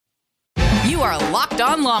You are Locked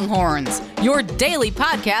On Longhorns, your daily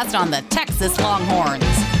podcast on the Texas Longhorns.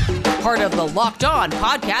 Part of the Locked On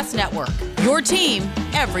Podcast Network, your team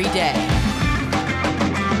every day.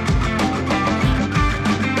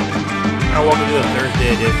 Welcome to the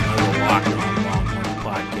Thursday edition of the Locked On Longhorns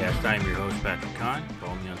podcast. I am your host, Patrick Kahn.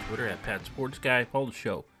 Follow me on Twitter at PatSportsGuy. Follow the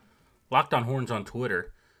show, Locked On Horns on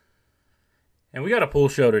Twitter. And we got a full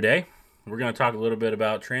show today. We're going to talk a little bit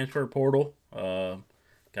about transfer portal.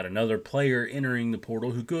 Got another player entering the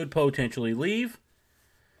portal who could potentially leave.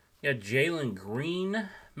 Got Jalen Green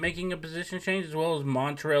making a position change, as well as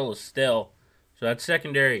Montrell Estelle. So that's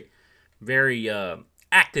secondary, very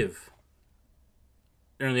active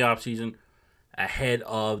during the offseason ahead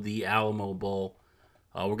of the Alamo Bowl.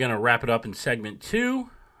 We're going to wrap it up in segment 2,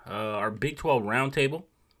 our Big 12 roundtable.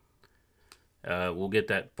 We'll get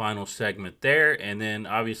that final segment there. And then,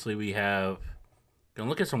 obviously, we have going to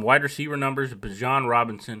look at some wide receiver numbers, Bijan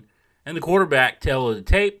Robinson, and the quarterback tail of the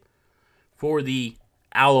tape for the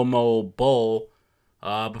Alamo Bowl.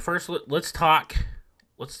 But first, let's talk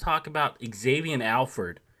about Xavier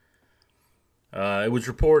Alford. It was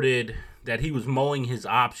reported that he was mulling his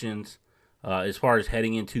options as far as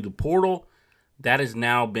heading into the portal. That has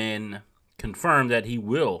now been confirmed that he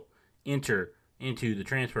will enter into the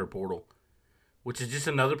transfer portal, which is just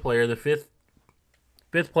another player, the fifth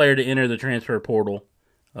player to enter the transfer portal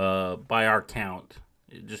by our count,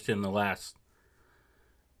 just in the last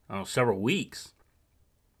several weeks.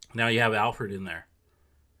 Now you have Alford in there.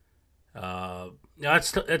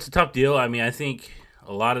 That's a tough deal. I mean, I think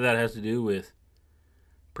a lot of that has to do with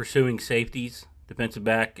pursuing safeties. Defensive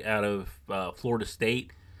back out of Florida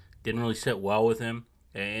State didn't really sit well with him.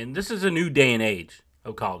 And this is a new day and age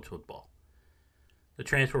of college football. The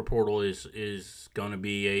transfer portal is going to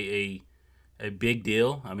be a big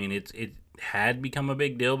deal. I mean, it had become a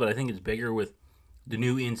big deal, but I think it's bigger with the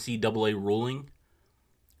new NCAA ruling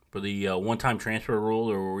for the one-time transfer rule,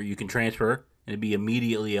 or where you can transfer and be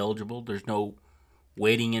immediately eligible. There's no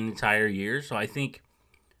waiting an entire year. So I think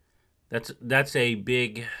that's a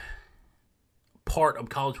big part of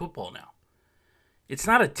college football now. It's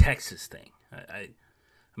not a Texas thing. I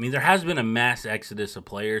mean, there has been a mass exodus of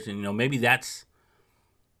players, and maybe that's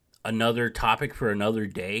another topic for another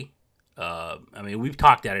day. I mean, we've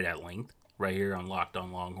talked at it at length right here on Locked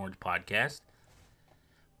On Longhorns podcast,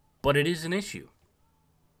 but it is an issue.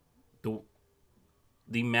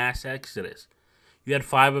 The mass exodus. You had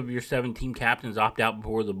 5 of your 7 team captains opt out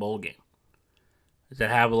before the bowl game. Does that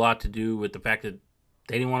have a lot to do with the fact that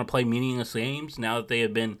they didn't want to play meaningless games now that they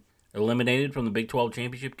have been eliminated from the Big 12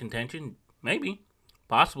 championship contention? Maybe.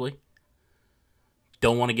 Possibly.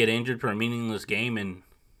 Don't want to get injured for a meaningless game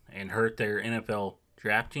and hurt their NFL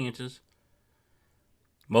draft chances.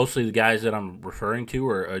 Mostly the guys that I'm referring to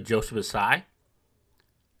are Joseph Asai,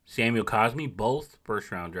 Samuel Cosme, both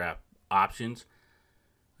first-round draft options.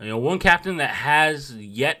 One captain that has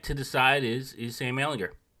yet to decide is Sam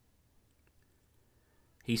Ehlinger.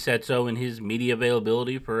 He said so in his media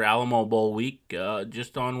availability for Alamo Bowl week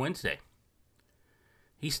just on Wednesday.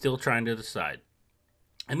 He's still trying to decide.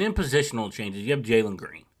 And then positional changes. You have Jalen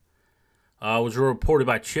Green. It was reported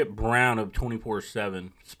by Chip Brown of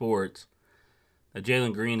 24/7 Sports that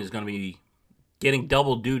Jalen Green is going to be getting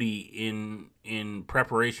double duty in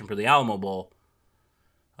preparation for the Alamo Bowl.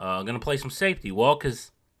 Going to play some safety. Well,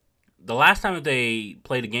 because the last time that they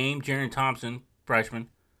played a game, Jaron Thompson, freshman,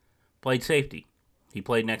 played safety. He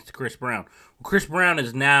played next to Chris Brown. Well, Chris Brown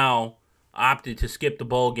has now opted to skip the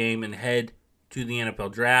bowl game and head to the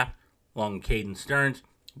NFL draft, along with Caden Stearns,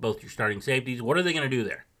 both your starting safeties. What are they going to do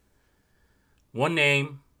there? One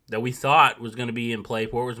name that we thought was going to be in play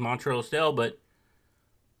for was Montrell Estelle, but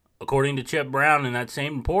according to Chip Brown in that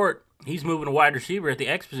same report, he's moving to wide receiver at the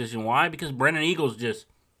X position. Why? Because Brennan Eagles just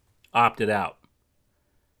opted out.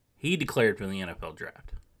 He declared for the NFL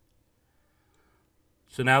draft.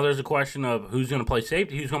 So now there's a question of who's going to play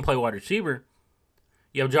safety, who's going to play wide receiver.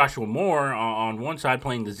 You have Joshua Moore on one side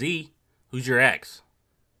playing the Z. Who's your X?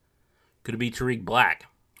 Could it be Tariq Black?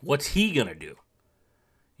 What's he going to do?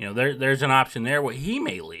 There's an option there where he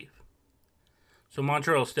may leave. So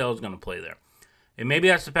Montrell Estelle is going to play there. And maybe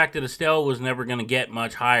that's the fact that Estelle was never going to get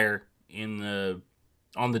much higher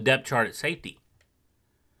on the depth chart at safety.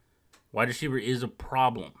 Wide receiver is a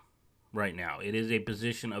problem right now. It is a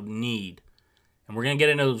position of need. And we're going to get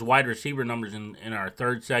into those wide receiver numbers in our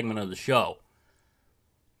third segment of the show.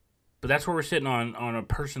 But that's where we're sitting on a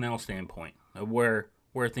personnel standpoint of where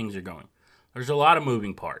things are going. There's a lot of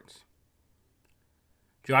moving parts.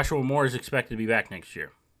 Joshua Moore is expected to be back next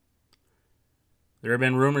year. There have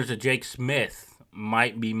been rumors that Jake Smith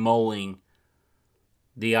might be mulling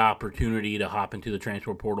the opportunity to hop into the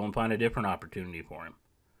transfer portal and find a different opportunity for him.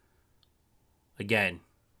 Again,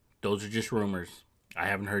 those are just rumors. I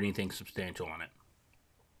haven't heard anything substantial on it.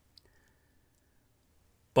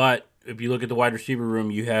 But if you look at the wide receiver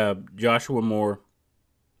room, you have Joshua Moore,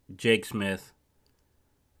 Jake Smith,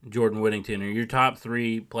 Jordan Whittington are your top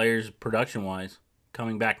 3 players production-wise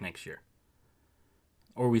coming back next year.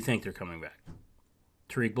 Or we think they're coming back.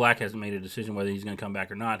 Tariq Black hasn't made a decision whether he's going to come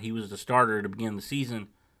back or not. He was the starter to begin the season,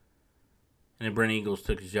 and then Brent Eagles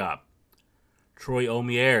took his job. Troy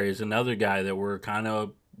Omier is another guy that we're kind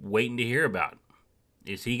of waiting to hear about.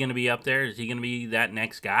 Is he going to be up there? Is he going to be that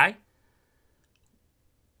next guy?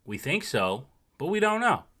 We think so, but we don't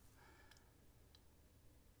know.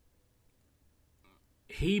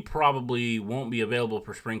 He probably won't be available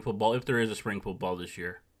for spring football, if there is a spring football this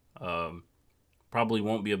year. Probably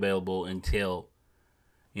won't be available until,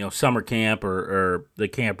 summer camp or the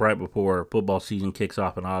camp right before football season kicks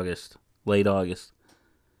off in August, late August.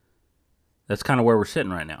 That's kind of where we're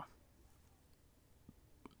sitting right now.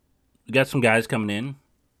 We got some guys coming in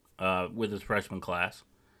with his freshman class.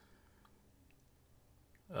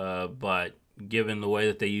 But given the way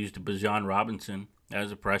that they used Bijan Robinson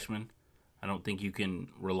as a freshman, I don't think you can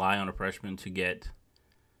rely on a freshman to get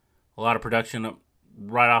a lot of production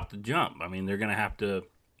right off the jump. I mean, they're going to have to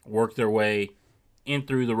work their way in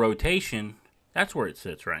through the rotation. That's where it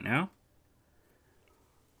sits right now.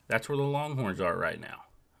 That's where the Longhorns are right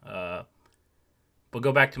now. But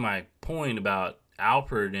go back to my point about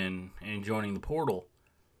Alford and joining the portal.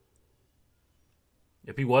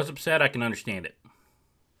 If he was upset, I can understand it.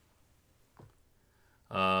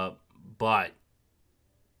 But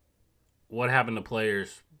what happened to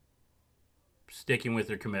players sticking with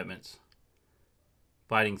their commitments,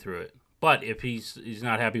 fighting through it? But if he's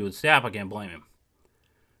not happy with staff, I can't blame him.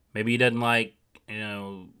 Maybe he doesn't like,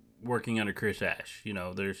 working under Chris Ash.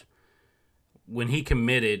 When he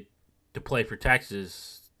committed to play for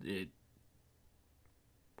Texas,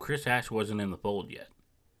 Chris Ash wasn't in the fold yet.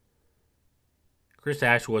 Chris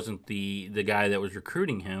Ash wasn't the guy that was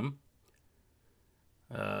recruiting him.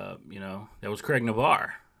 That was Craig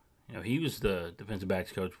Navarre. He was the defensive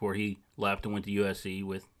backs coach before he left and went to USC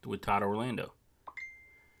with Todd Orlando.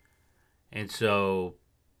 And so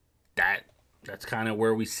that's kind of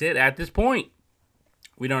where we sit at this point.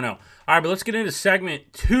 We don't know. All right, but let's get into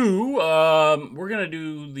segment 2. We're going to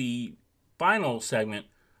do the final segment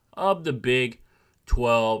of the Big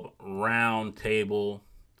 12 Roundtable.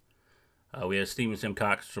 We have Steven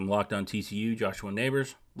Simcox from Locked On TCU, Joshua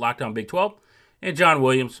Neighbors, Locked On Big 12, and John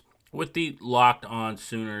Williams with the Locked On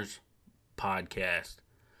Sooners podcast.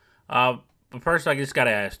 But first, I just got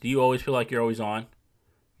to ask, do you always feel like you're always on?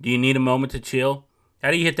 Do you need a moment to chill?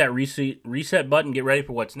 How do you hit that reset button, get ready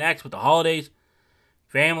for what's next with the holidays,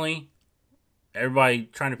 family, everybody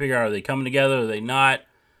trying to figure out, are they coming together, are they not?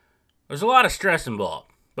 There's a lot of stress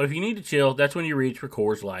involved. But if you need to chill, that's when you reach for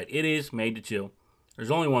Coors Light. It is made to chill. There's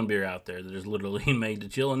only one beer out there that is literally made to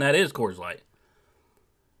chill, and that is Coors Light.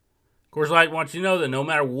 Coors Light wants you to know that no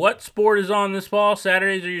matter what sport is on this fall,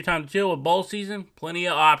 Saturdays are your time to chill with bowl season. Plenty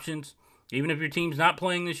of options. Even if your team's not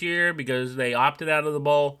playing this year because they opted out of the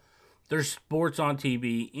bowl, there's sports on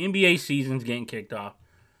TV. NBA season's getting kicked off.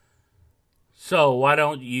 So why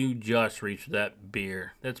don't you just reach for that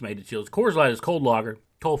beer that's made to chill? Coors Light is cold lager,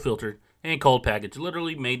 cold filtered, and cold packaged.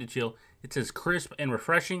 Literally made to chill. It's as crisp and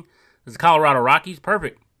refreshing as the Colorado Rockies.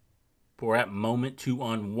 Perfect for that moment to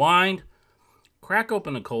unwind. Crack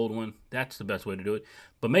open a cold one. That's the best way to do it.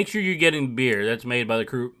 But make sure you're getting beer that's made by the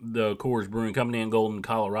Coors Brewing Company in Golden,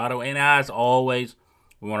 Colorado. And as always,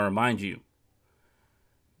 we want to remind you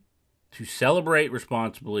to celebrate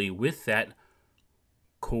responsibly with that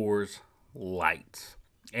Coors Light.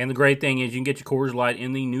 And the great thing is you can get your Coors Light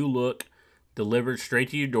in the new look delivered straight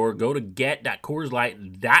to your door. Go to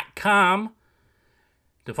get.CoorsLight.com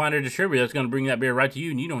to find a distributor that's going to bring that beer right to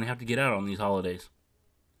you, and you don't have to get out on these holidays.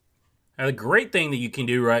 Now, the great thing that you can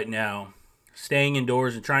do right now, staying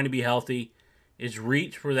indoors and trying to be healthy, is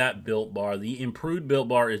reach for that Built Bar. The improved Built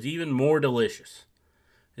Bar is even more delicious.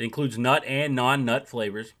 It includes nut and non-nut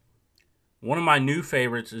flavors. One of my new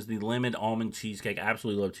favorites is the lemon almond cheesecake. I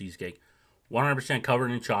absolutely love cheesecake. 100%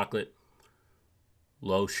 covered in chocolate.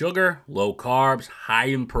 Low sugar, low carbs, high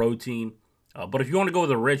in protein. But if you want to go with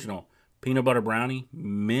the original, peanut butter brownie,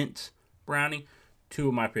 mint brownie, two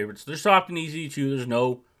of my favorites. They're soft and easy to chew. There's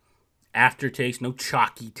no aftertaste, no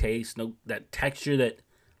chalky taste, no that texture that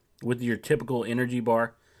with your typical energy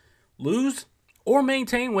bar. Lose or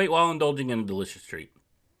maintain weight while indulging in a delicious treat.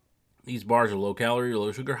 These bars are low calorie,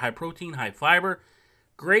 low sugar, high protein, high fiber.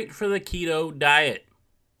 Great for the keto diet.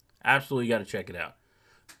 Absolutely got to check it out.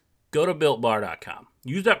 go to BuiltBar.com.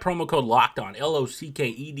 Use that promo code LOCKEDON,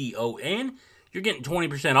 LOCKEDON. You're getting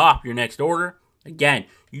 20% off your next order. Again,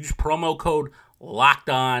 use promo code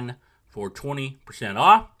LOCKEDON for 20%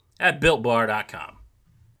 off at BuiltBar.com.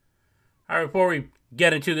 All right, before we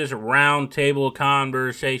get into this roundtable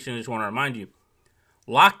conversation, I just want to remind you,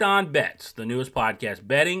 Locked On Bets, the newest podcast,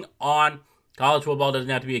 betting on college football doesn't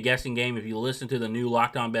have to be a guessing game. If you listen to the new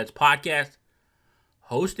Locked On Bets podcast,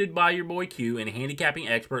 hosted by your boy Q and handicapping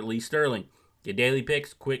expert Lee Sterling. Get daily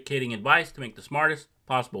picks, quick hitting advice to make the smartest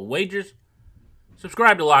possible wagers.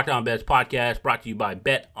 Subscribe to Locked On Bets podcast, brought to you by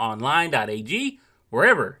betonline.ag,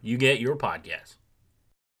 wherever you get your podcasts.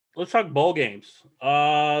 Let's talk bowl games.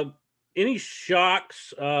 Any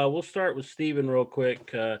shocks? We'll start with Steven real quick.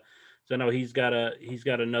 So I know he's got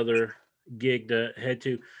another gig to head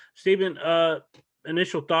to. Steven,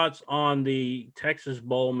 initial thoughts on the Texas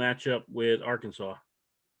Bowl matchup with Arkansas?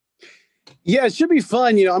 Yeah, it should be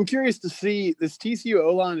fun. I'm curious to see this TCU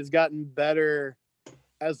O-line has gotten better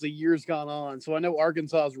as the year's gone on. So I know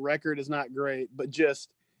Arkansas's record is not great, but just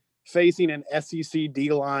facing an SEC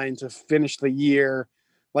D-line to finish the year,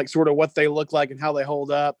 like sort of what they look like and how they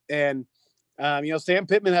hold up. And, Sam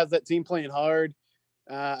Pittman has that team playing hard.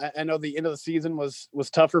 I know the end of the season was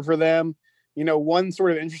tougher for them. One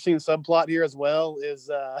sort of interesting subplot here as well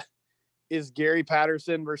is Gary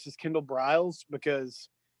Patterson versus Kendall Briles, because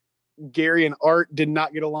Gary and Art did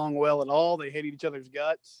not get along well at all. They hated each other's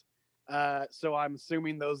guts. So I'm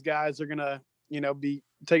assuming those guys are going to, be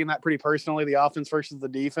taking that pretty personally, the offense versus the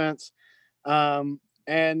defense.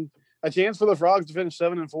 And a chance for the Frogs to finish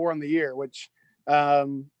 7-4 on the year, which,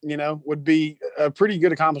 would be a pretty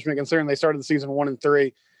good accomplishment considering they started the season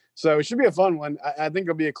 1-3. So it should be a fun one. I think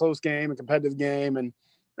it'll be a close game, a competitive game,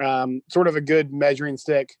 and sort of a good measuring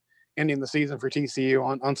stick ending the season for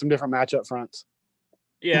TCU on some different matchup fronts.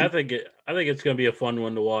 Yeah, I think it's going to be a fun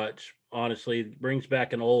one to watch. Honestly, it brings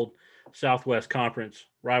back an old Southwest Conference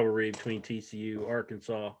rivalry between TCU,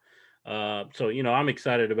 Arkansas. So I'm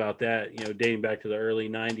excited about that. Dating back to the early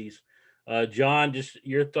 '90s. John, just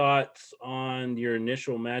your thoughts on your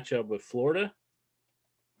initial matchup with Florida?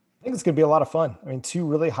 I think it's going to be a lot of fun. I mean, two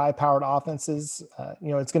really high-powered offenses.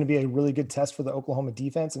 It's going to be a really good test for the Oklahoma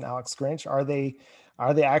defense and Alex Grinch. Are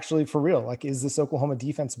they actually for real? Like, is this Oklahoma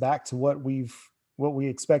defense back to what we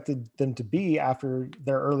expected them to be after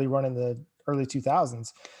their early run in the early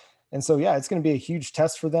 2000s? And so, yeah, it's going to be a huge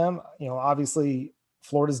test for them. Obviously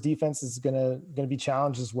Florida's defense is going to be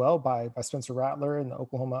challenged as well by Spencer Rattler and the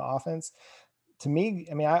Oklahoma offense. To me,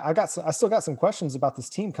 I mean, I still got some questions about this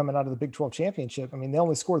team coming out of the Big 12 championship. I mean, they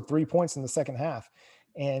only scored 3 points in the second half.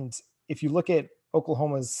 And if you look at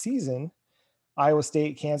Oklahoma's season, Iowa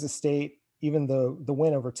State, Kansas State, even the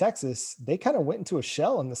win over Texas, they kind of went into a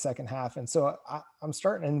shell in the second half. And so I'm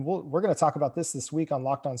starting, and we're going to talk about this week on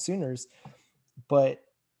Locked On Sooners, but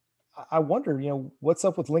I wonder, what's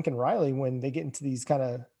up with Lincoln Riley when they get into these kind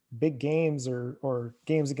of big games or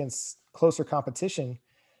games against closer competition?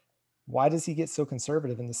 Why does he get so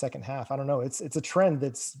conservative in the second half? I don't know. It's a trend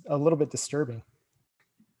that's a little bit disturbing.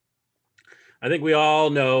 I think we all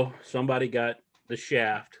know somebody got the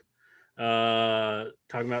shaft.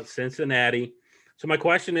 Talking about Cincinnati. So my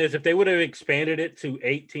question is, if they would have expanded it to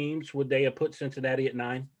 8 teams, would they have put Cincinnati at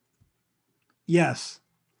 9? Yes.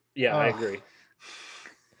 Yeah, I agree.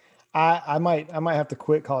 I might have to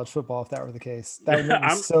quit college football if that were the case. That would make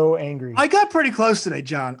me so angry. I got pretty close today,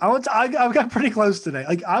 John. I got pretty close today.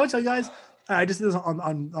 Like, I would tell you guys, I just did this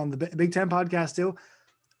on the Big Ten podcast too.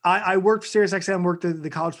 I worked for SiriusXM, worked the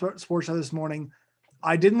college sports show this morning.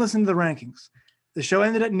 I didn't listen to the rankings. The show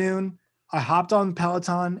ended at noon. I hopped on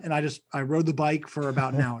Peloton and I rode the bike for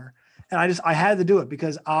about an hour. And I had to do it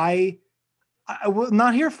because I was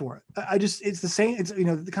not here for it. It's the same, it's, kind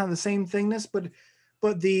of the same thingness, but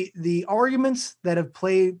the arguments that have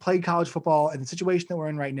played college football and the situation that we're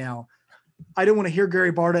in right now, I didn't want to hear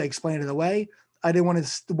Gary Barta explain it away. I didn't want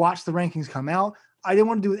to watch the rankings come out. I didn't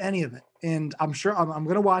want to do any of it. And I'm sure I'm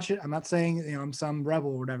going to watch it. I'm not saying, I'm some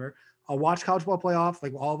rebel or whatever. I'll watch college football playoff,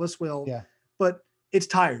 like all of us will. Yeah. But it's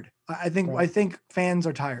tired. I think fans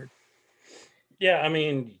are tired. Yeah, I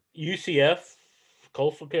mean, UCF,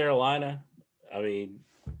 Coastal Carolina. I mean,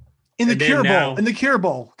 in the Cure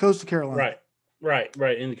Bowl, Coastal Carolina. Right,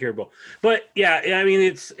 in the Cure Bowl. But yeah, I mean,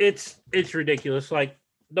 it's ridiculous. Like,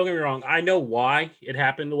 don't get me wrong, I know why it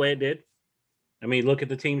happened the way it did. I mean, look at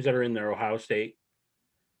the teams that are in there: Ohio State,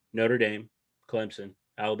 Notre Dame, Clemson,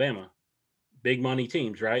 Alabama. Big money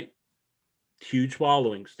teams, right? Huge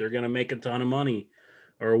followings. They're going to make a ton of money,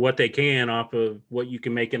 or what they can, off of what you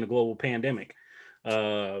can make in a global pandemic.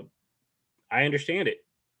 I understand it.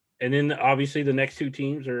 And then obviously the next 2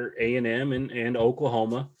 teams are A&M and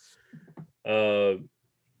Oklahoma. So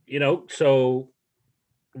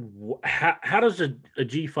how does a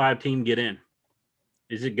G5 team get in?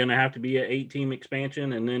 Is it going to have to be an 8-team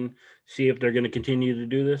expansion and then see if they're going to continue to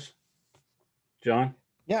do this? John?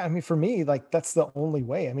 Yeah, I mean, for me, like that's the only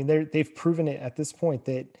way. I mean, they've proven it at this point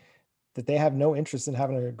that they have no interest in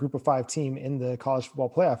having a group of 5 team in the college football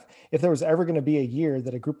playoff. If there was ever going to be a year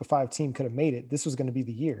that a group of 5 team could have made it, this was going to be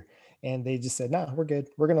the year. And they just said, "Nah, we're good.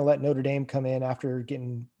 We're going to let Notre Dame come in after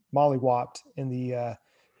getting mollywopped in the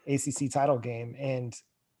ACC title game." And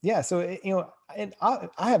yeah, so and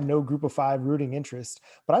I have no group of 5 rooting interest,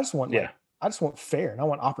 but I just want I just want fair, and I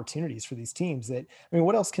want opportunities for these teams. That, I mean,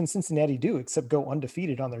 what else can Cincinnati do except go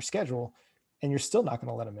undefeated on their schedule, and you're still not going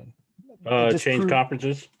to let them in? Change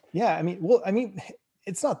conferences. Yeah, I mean,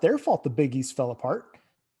 it's not their fault the Big East fell apart.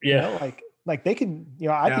 Yeah, like they can,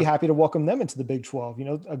 I'd be happy to welcome them into the Big 12.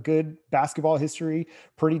 A good basketball history,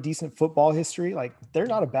 pretty decent football history. Like, they're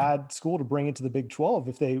not a bad school to bring into the Big 12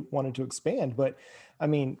 if they wanted to expand. But I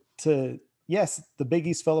mean, yes, the Big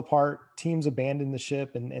East fell apart. Teams abandoned the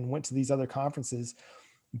ship and went to these other conferences.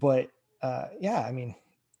 But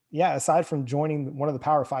aside from joining one of the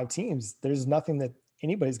Power 5 teams, there's nothing that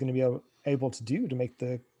anybody's going to be able to do to make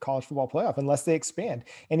the college football playoff unless they expand.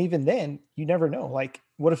 And even then, you never know. Like,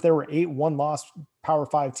 what if there were 8 one-loss Power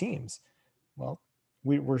 5 teams? Well,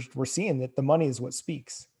 we're seeing that the money is what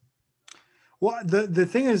speaks. Well, the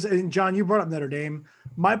thing is, and John, you brought up Notre Dame.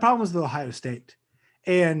 My problem was with Ohio State.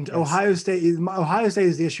 And yes. Ohio State is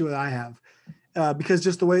the issue that I have, because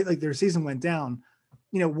just the way like their season went down,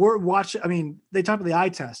 we're watching. I mean, they talked about the eye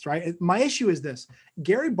test, right? My issue is this: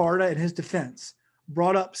 Gary Barta, in his defense,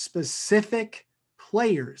 brought up specific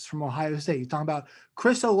players from Ohio State. He's talking about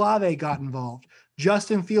Chris Olave got involved.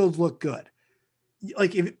 Justin Fields looked good.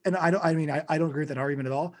 Like, I don't agree with that argument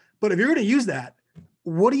at all. But if you're going to use that,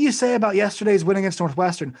 what do you say about yesterday's win against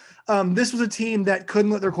Northwestern? This was a team that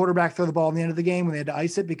couldn't let their quarterback throw the ball in the end of the game when they had to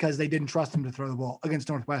ice it because they didn't trust him to throw the ball against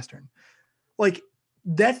Northwestern. Like,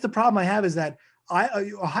 that's the problem I have, is that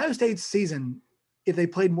Ohio State's season, if they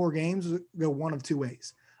played more games, would go one of 2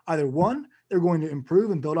 ways. Either one, they're going to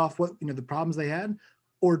improve and build off what, the problems they had,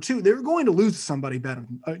 or 2, they're going to lose to somebody better,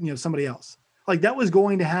 somebody else. Like, that was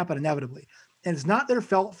going to happen inevitably. And it's not their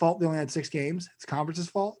fault they only had 6 games. It's conference's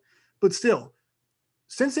fault. But still,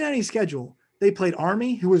 Cincinnati's schedule, they played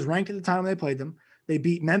Army, who was ranked at the time when they played them. They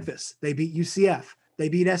beat Memphis. They beat UCF. They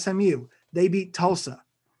beat SMU. They beat Tulsa.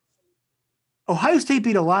 Ohio State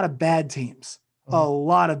beat a lot of bad teams,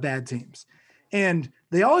 And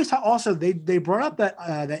they always they brought up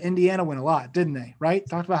that Indiana win a lot, didn't they? Right?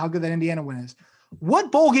 Talked about how good that Indiana win is.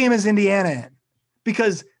 What bowl game is Indiana in?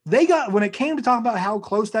 Because when it came to talk about how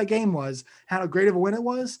close that game was, how great of a win it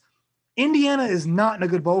was, Indiana is not in a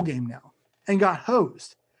good bowl game now and got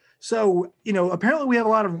hosed. So, apparently we have a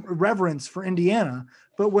lot of reverence for Indiana,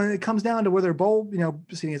 but when it comes down to where their bowl,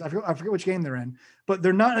 proceedings, I forget which game they're in, but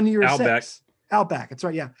they're not in the year Outback. 6. Outback. That's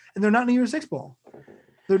right. Yeah. And they're not in the year 6 bowl.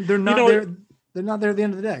 They're not there. They're not there at the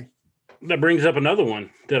end of the day. That brings up another one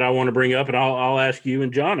that I want to bring up, and I'll ask you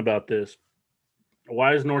and John about this.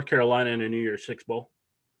 Why is North Carolina in a New Year's 6 bowl?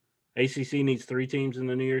 ACC needs 3 teams in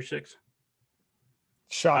the New Year's 6.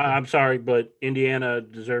 Shocking. I'm sorry, but Indiana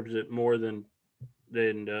deserves it more than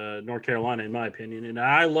North Carolina, in my opinion. And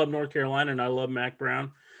I love North Carolina and I love Mac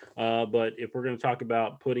Brown. But if we're going to talk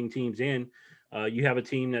about putting teams in, you have a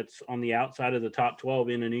team that's on the outside of the top 12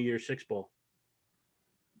 in a New Year's 6 bowl.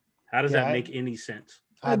 How does that make any sense?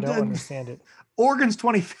 I don't understand it. Oregon's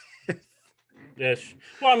 25th. Yes.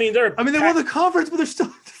 Well, I mean, they won the conference, but they're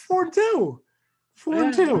still 4-2.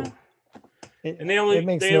 4-2. And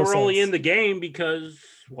they were only in the game because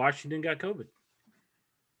Washington got COVID.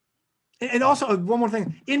 And also, one more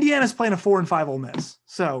thing, Indiana's playing a 4-5 Ole Miss.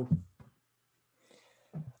 So,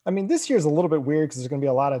 I mean, this year's a little bit weird because there's going to be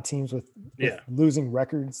a lot of teams with losing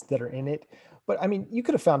records that are in it. But I mean, you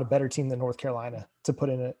could have found a better team than North Carolina to put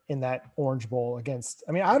in that Orange Bowl against.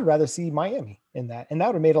 I mean, I'd rather see Miami in that, and that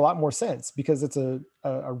would have made a lot more sense because it's a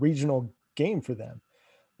regional game for them.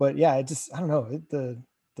 But yeah, I don't know.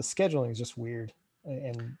 The scheduling is just weird,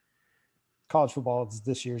 and college football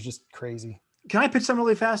this year is just crazy. Can I pitch something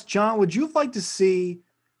really fast, John? Would you like to see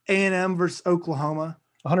A&M versus Oklahoma?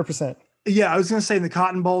 100%. Yeah, I was going to say in the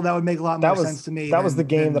Cotton Bowl, that would make a lot more sense to me. That was the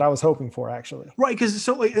game that I was hoping for, actually. Right, because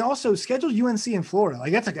and also schedule UNC in Florida.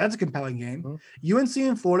 Like that's a compelling game. Mm-hmm. UNC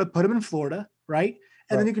in Florida, put them in Florida, right?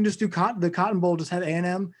 And then you can just do the Cotton Bowl, just have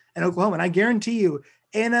A&M and Oklahoma. And I guarantee you,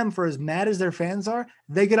 A&M, for as mad as their fans are,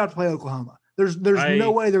 they get out to play Oklahoma. There's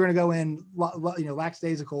no way they're going to go in,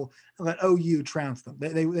 lackadaisical and let OU trounce them.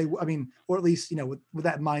 They I mean, or at least with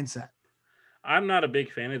that mindset. I'm not a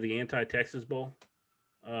big fan of the anti-Texas Bowl.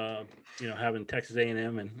 having Texas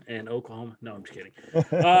A&M and Oklahoma. No, I'm just kidding.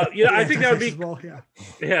 I think that would be well, yeah.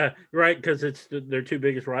 Yeah, right, because it's their two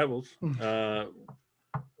biggest rivals.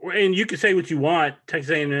 And you can say what you want.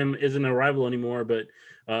 Texas A&M isn't a rival anymore, but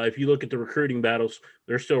if you look at the recruiting battles,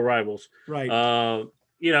 they're still rivals. Right.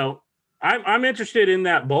 I'm interested in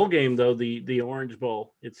that bowl game though, the Orange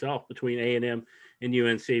Bowl itself between A&M and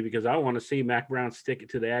UNC, because I want to see Mac Brown stick it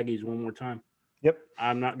to the Aggies one more time. Yep.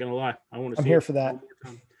 I'm not gonna lie. I want to. I'm see here it for that. one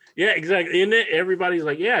more time. Yeah, exactly. And everybody's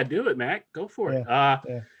like, "Yeah, do it, Mac. Go for it."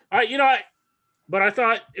 But I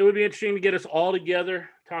thought it would be interesting to get us all together,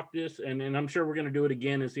 talk this, and I'm sure we're going to do it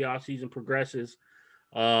again as the offseason progresses.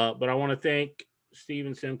 But I want to thank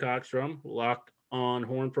Steven Simcox from Locked On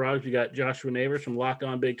Horned Frogs. We got Joshua Neighbors from Locked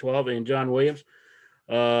On Big 12 and John Williams.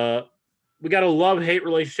 We got a love-hate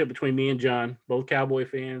relationship between me and John, both Cowboy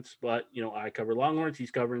fans. But, I cover Longhorns. He's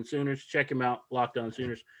covering Sooners. Check him out, Locked On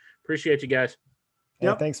Sooners. Appreciate you guys.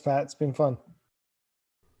 Yeah, thanks, Pat. It's been fun.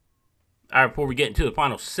 All right, before we get into the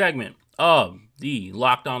final segment of the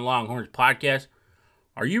Locked On Longhorns podcast,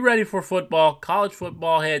 are you ready for football? College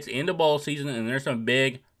football heads into bowl season, and there's some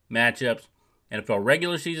big matchups. NFL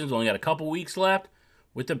regular season's only got a couple weeks left,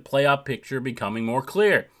 with the playoff picture becoming more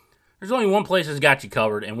clear. There's only one place that's got you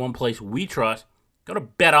covered, and one place we trust. Go to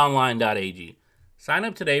betonline.ag. Sign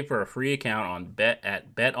up today for a free account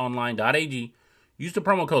at betonline.ag. Use the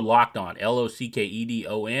promo code LOCKEDON,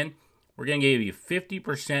 LOCKEDON. We're going to give you a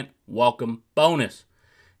 50% welcome bonus.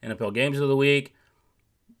 NFL games of the week.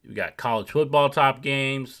 We got college football top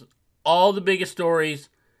games. All the biggest stories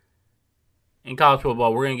in college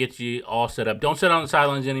football. We're going to get you all set up. Don't sit on the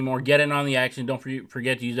sidelines anymore. Get in on the action. Don't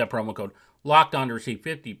forget to use that promo code LOCKEDON to receive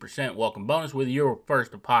 50% welcome bonus with your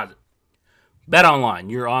first deposit.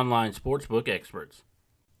 BetOnline, your online sportsbook experts.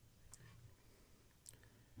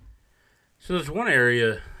 So there's one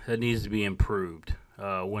area that needs to be improved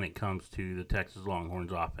when it comes to the Texas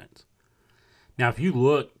Longhorns offense. Now, if you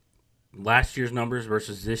look last year's numbers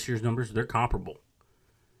versus this year's numbers, they're comparable.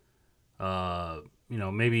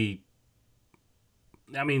 Maybe,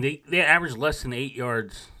 they average less than 8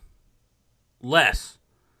 yards less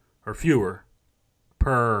or fewer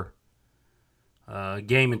per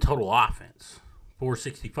game in total offense.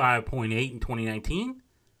 465.8 in 2019,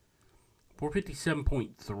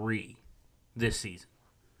 457.3 this season.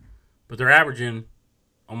 But they're averaging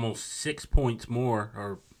almost 6 points more,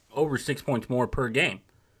 or over 6 points more per game.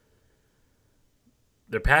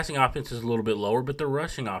 Their passing offense is a little bit lower, but their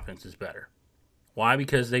rushing offense is better. Why?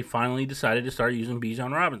 Because they finally decided to start using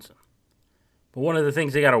Bijan Robinson. But one of the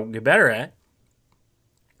things they got to get better at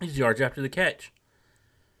is yards after the catch.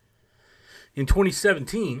 In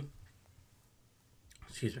 2017,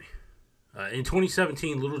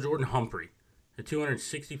 Little Jordan Humphrey had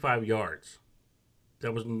 265 yards.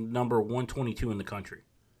 That was number 122 in the country.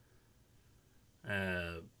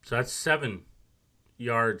 So that's 7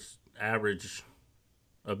 yards average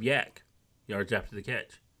of yak, yards after the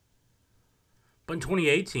catch. But in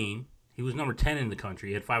 2018, he was number 10 in the country.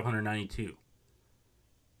 He had 592.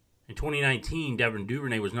 In 2019, Devin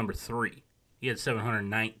Duvernay was number 3. He had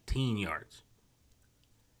 719 yards.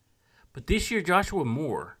 But this year, Joshua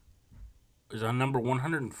Moore is on number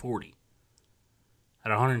 140 at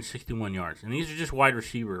 161 yards. And these are just wide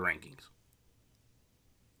receiver rankings.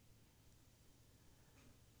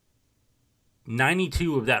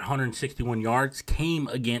 92 of that 161 yards came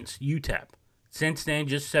against UTEP. Since then,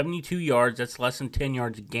 just 72 yards. That's less than 10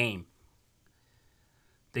 yards a game.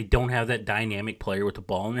 They don't have that dynamic player with the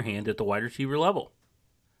ball in their hand at the wide receiver level.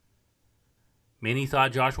 Many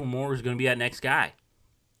thought Joshua Moore was going to be that next guy.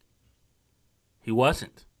 He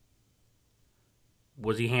wasn't.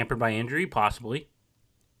 Was he hampered by injury? Possibly.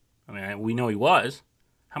 We know he was.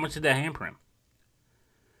 How much did that hamper him?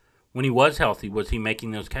 When he was healthy, was he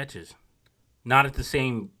making those catches? Not at the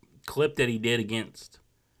same clip that he did against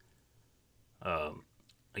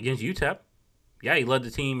UTEP. Yeah, he led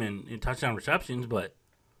the team in touchdown receptions, but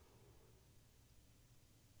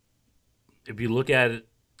if you look at it,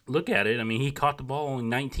 he caught the ball only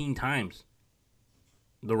 19 times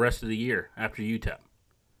the rest of the year after UTEP.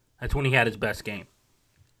 That's when he had his best game.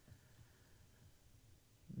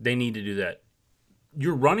 They need to do that.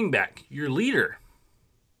 Your running back, your leader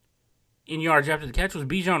in yards after the catch was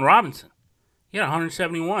Bijan Robinson. He had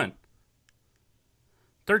 171.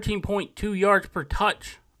 13.2 yards per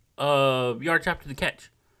touch of yards after the catch.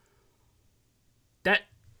 That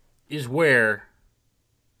is where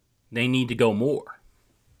they need to go more.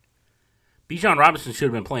 Bijan Robinson should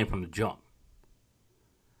have been playing from the jump.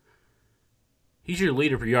 He's your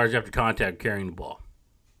leader for yards after contact carrying the ball.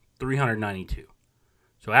 392.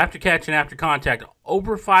 So after catch and after contact,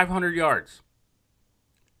 over 500 yards.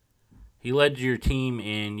 He led your team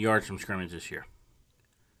in yards from scrimmage this year.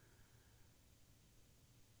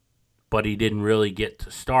 But he didn't really get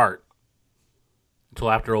to start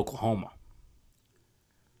until after Oklahoma.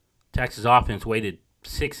 Texas offense waited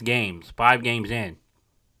 5 games in,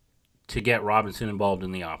 to get Robinson involved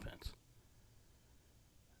in the offense.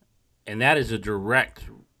 And that is a direct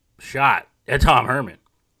shot at Tom Herman,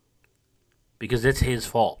 because it's his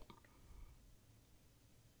fault.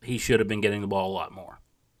 He should have been getting the ball a lot more.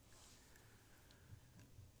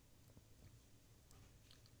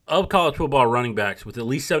 Of college football running backs with at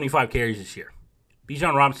least 75 carries this year,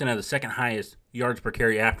 Bijan Robinson had the second highest yards per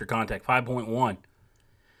carry after contact, 5.1.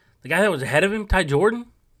 The guy that was ahead of him, Ty Jordan,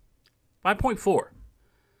 5.4.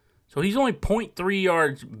 So he's only 0.3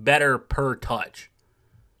 yards better per touch.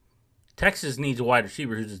 Texas needs a wide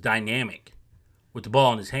receiver who's as dynamic with the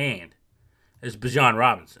ball in his hand as Bijan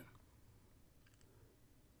Robinson.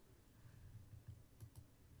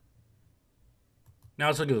 Now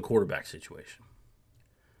let's look at the quarterback situation.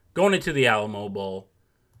 Going into the Alamo Bowl,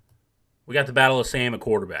 we got the Battle of Sam at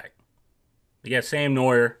quarterback. We got Sam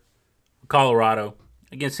Neuer, Colorado,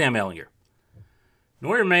 against Sam Ehlinger.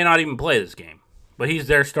 Neuer may not even play this game, but he's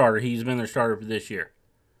their starter. He's been their starter for this year.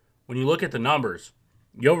 When you look at the numbers,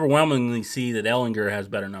 you overwhelmingly see that Ehlinger has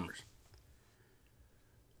better numbers.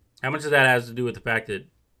 How much of that has to do with the fact that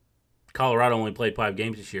Colorado only played 5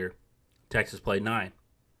 games this year, Texas played 9?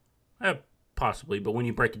 Possibly, but when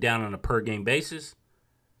you break it down on a per-game basis,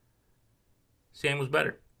 Sam was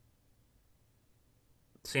better.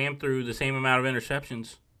 Sam threw the same amount of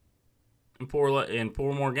interceptions in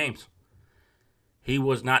four more games. He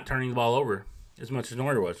was not turning the ball over as much as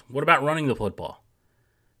Neuer was. What about running the football?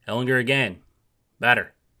 Ehlinger again,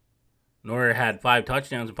 better. Neuer had 5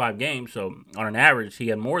 touchdowns in 5 games, so on an average, he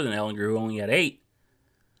had more than Ehlinger, who only had 8.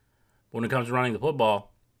 But when it comes to running the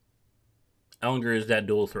football, Ehlinger is that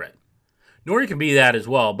dual threat. Neuer can be that as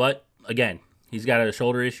well, but again, he's got a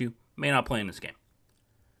shoulder issue, may not play in this game.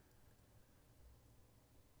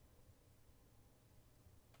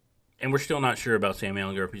 And we're still not sure about Sam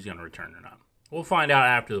Ehlinger if he's going to return or not. We'll find out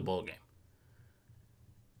after the bowl game.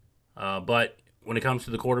 But when it comes to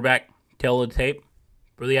the quarterback, tail of the tape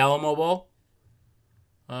for the Alamo Bowl,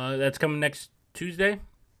 that's coming next Tuesday.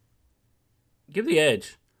 Give the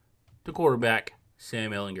edge to quarterback Sam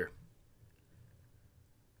Ehlinger.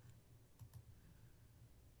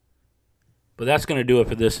 But that's going to do it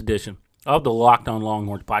for this edition of the Locked On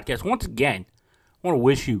Longhorns podcast. Once again, I want to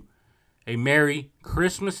wish you a Merry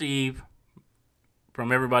Christmas Eve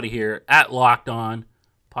from everybody here at Locked On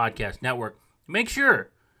Podcast Network. Make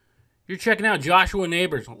sure you're checking out Joshua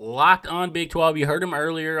Neighbors, Locked On Big 12. You heard him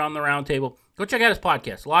earlier on the roundtable. Go check out his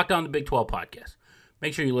podcast, Locked On the Big 12 Podcast.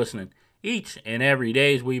 Make sure you're listening each and every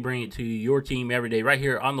day as we bring it to your team every day right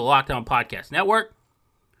here on the Locked On Podcast Network.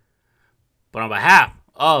 But on behalf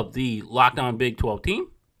of the Locked On Big 12 team,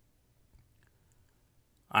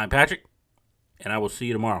 I'm Patrick, and I will see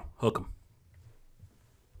you tomorrow. Hook 'em.